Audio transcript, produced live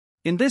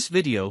In this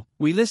video,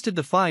 we listed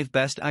the 5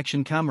 best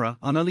action camera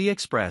on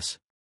AliExpress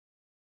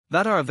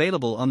that are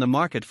available on the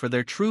market for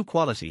their true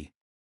quality.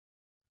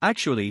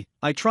 Actually,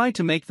 I tried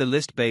to make the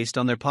list based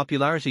on their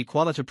popularity,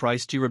 quality,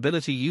 price,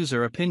 durability,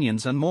 user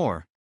opinions and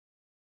more.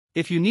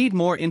 If you need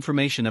more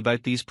information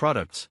about these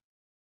products,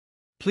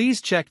 please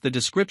check the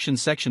description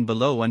section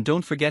below and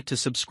don't forget to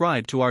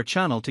subscribe to our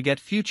channel to get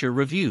future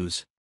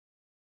reviews.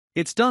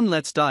 It's done,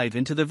 let's dive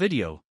into the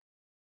video.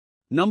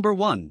 Number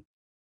 1.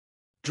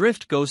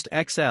 Drift Ghost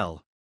XL.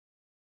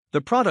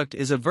 The product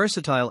is a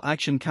versatile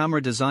action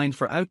camera designed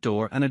for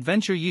outdoor and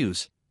adventure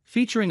use,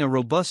 featuring a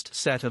robust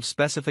set of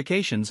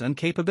specifications and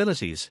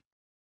capabilities.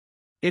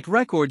 It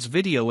records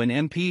video in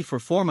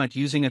MP4 format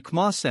using a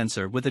CMOS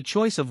sensor with a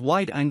choice of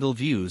wide-angle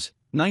views,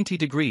 90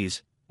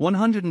 degrees,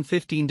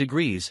 115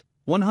 degrees,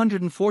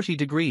 140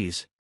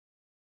 degrees.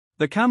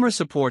 The camera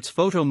supports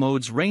photo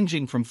modes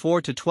ranging from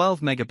 4 to 12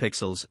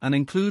 megapixels and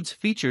includes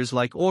features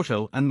like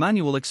auto and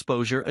manual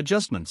exposure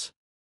adjustments.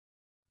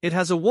 It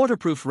has a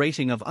waterproof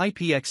rating of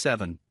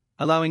IPX7,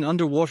 allowing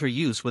underwater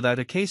use without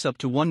a case up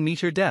to 1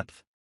 meter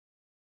depth.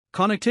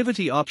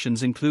 Connectivity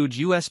options include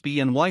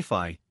USB and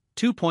Wi-Fi,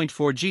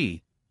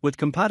 2.4G, with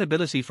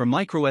compatibility for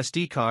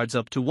microSD cards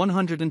up to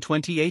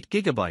 128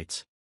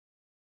 GB.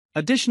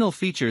 Additional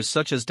features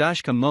such as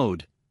dashcam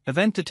mode,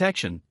 event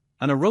detection,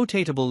 and a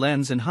rotatable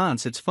lens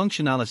enhance its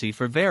functionality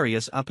for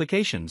various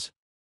applications.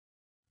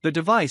 The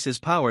device is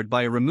powered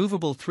by a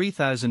removable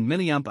 3000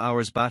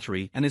 mAh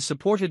battery and is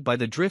supported by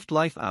the Drift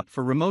Life app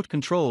for remote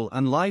control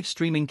and live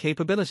streaming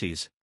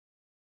capabilities.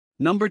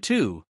 Number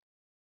 2.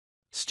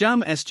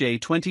 SJCAM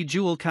SJ20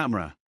 Dual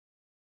Camera.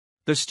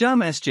 The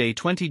SJCAM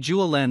SJ20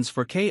 Dual lens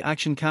 4K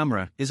action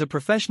camera is a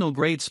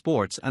professional-grade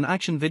sports and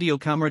action video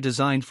camera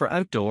designed for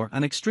outdoor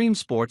and extreme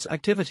sports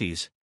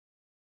activities.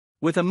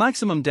 With a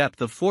maximum depth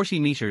of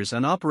 40 meters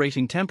and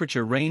operating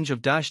temperature range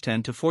of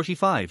 -10 to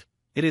 45,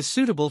 it is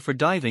suitable for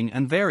diving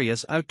and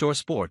various outdoor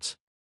sports.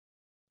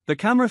 The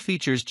camera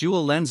features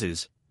dual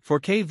lenses,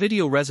 4K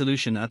video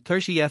resolution at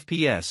 30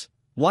 fps,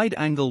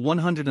 wide-angle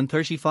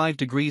 135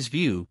 degrees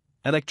view,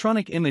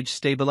 electronic image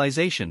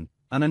stabilization,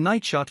 and a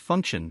night shot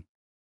function.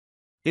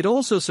 It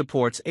also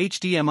supports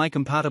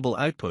HDMI-compatible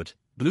output,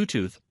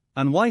 Bluetooth,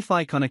 and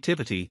Wi-Fi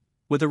connectivity,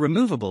 with a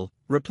removable,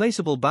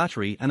 replaceable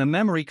battery and a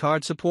memory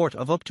card support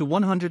of up to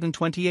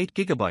 128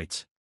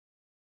 GB.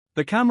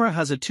 The camera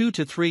has a 2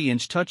 to 3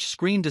 inch touch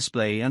screen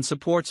display and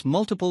supports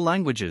multiple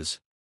languages.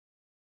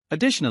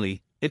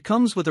 Additionally, it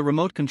comes with a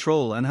remote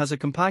control and has a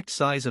compact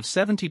size of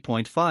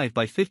 70.5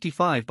 by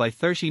 55 by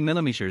 30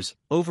 mm.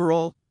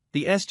 Overall,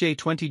 the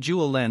SJ20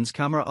 Dual lens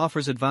camera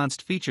offers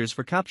advanced features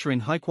for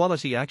capturing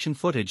high-quality action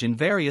footage in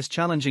various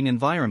challenging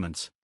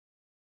environments.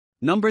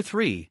 Number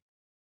 3.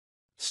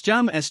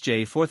 SJCAM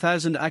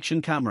SJ4000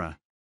 Action Camera.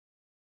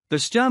 The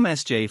SJCAM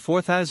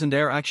SJ4000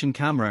 Air Action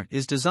Camera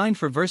is designed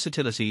for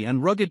versatility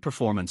and rugged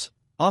performance,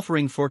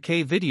 offering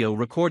 4K video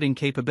recording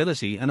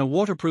capability and a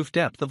waterproof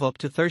depth of up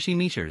to 30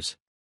 meters.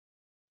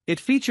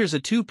 It features a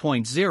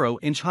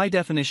 2.0-inch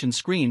high-definition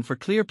screen for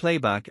clear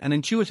playback and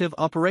intuitive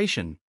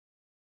operation.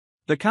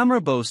 The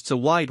camera boasts a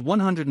wide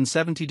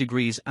 170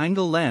 degrees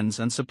angle lens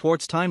and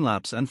supports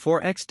time-lapse and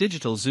 4x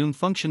digital zoom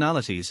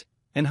functionalities,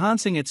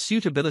 enhancing its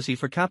suitability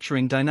for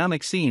capturing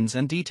dynamic scenes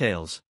and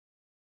details.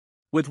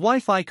 With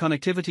Wi-Fi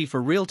connectivity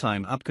for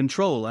real-time app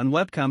control and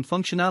webcam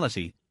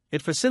functionality,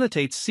 it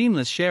facilitates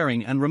seamless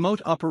sharing and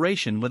remote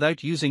operation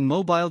without using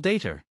mobile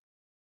data.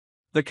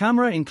 The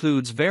camera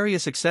includes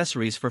various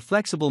accessories for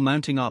flexible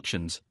mounting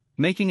options,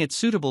 making it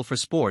suitable for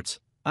sports,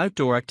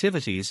 outdoor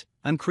activities,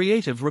 and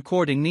creative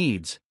recording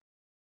needs.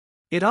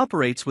 It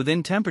operates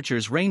within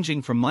temperatures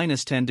ranging from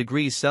 -10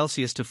 degrees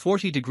Celsius to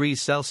 40 degrees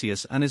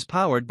Celsius and is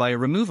powered by a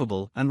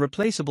removable and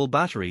replaceable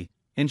battery,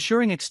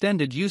 ensuring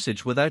extended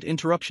usage without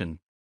interruption.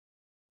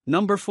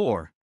 Number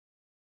 4.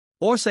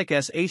 AUSEK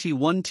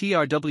S81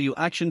 TRW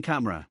Action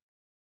Camera.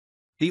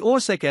 The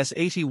AUSEK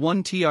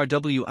S81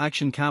 TRW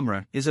Action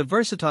Camera is a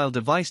versatile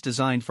device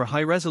designed for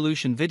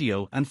high-resolution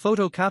video and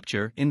photo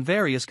capture in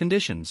various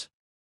conditions.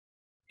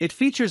 It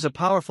features a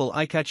powerful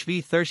iCatch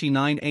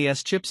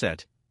V39AS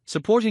chipset,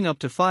 supporting up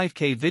to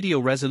 5K video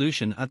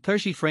resolution at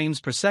 30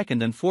 frames per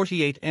second and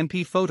 48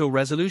 MP photo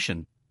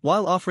resolution,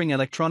 while offering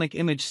electronic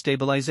image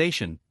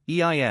stabilization,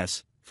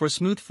 EIS, for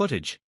smooth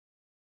footage.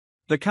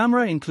 The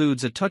camera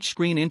includes a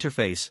touchscreen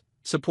interface,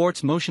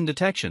 supports motion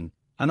detection,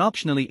 and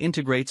optionally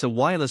integrates a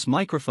wireless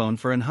microphone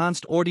for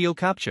enhanced audio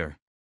capture.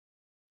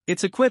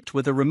 It's equipped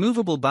with a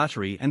removable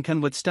battery and can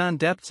withstand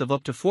depths of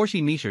up to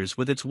 40 meters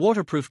with its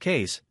waterproof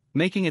case,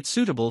 making it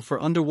suitable for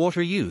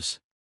underwater use.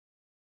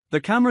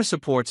 The camera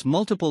supports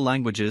multiple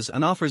languages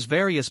and offers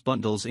various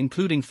bundles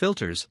including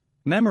filters,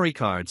 memory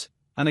cards,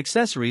 and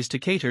accessories to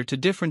cater to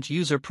different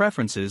user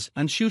preferences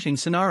and shooting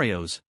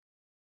scenarios.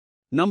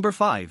 Number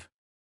 5.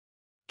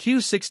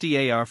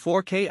 Q60AR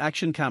 4K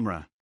Action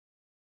Camera.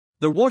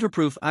 The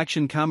waterproof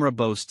action camera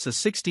boasts a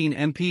 16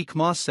 MP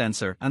CMOS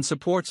sensor and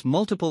supports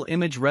multiple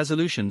image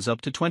resolutions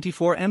up to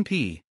 24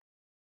 MP.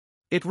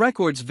 It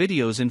records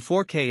videos in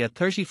 4K at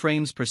 30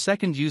 frames per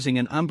second using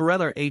an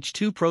Umbrella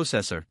H2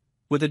 processor,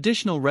 with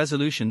additional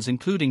resolutions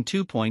including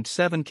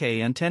 2.7K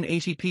and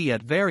 1080p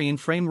at varying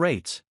frame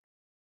rates.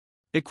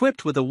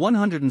 Equipped with a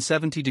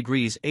 170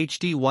 degrees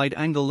HD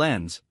wide-angle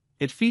lens,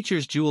 it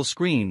features dual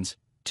screens,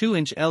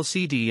 2-inch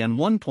LCD and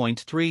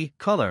 1.3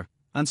 color,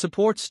 and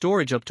supports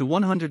storage up to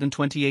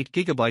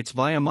 128GB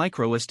via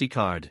microSD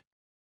card.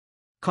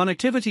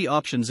 Connectivity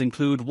options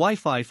include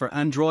Wi-Fi for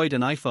Android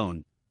and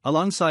iPhone,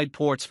 alongside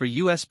ports for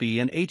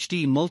USB and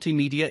HD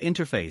multimedia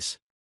interface.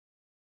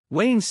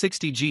 Weighing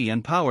 60G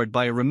and powered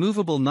by a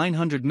removable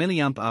 900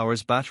 mAh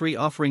battery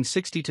offering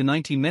 60 to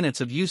 90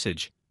 minutes of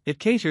usage, it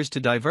caters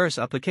to diverse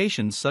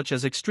applications such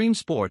as extreme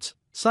sports,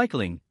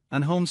 cycling,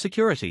 and home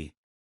security.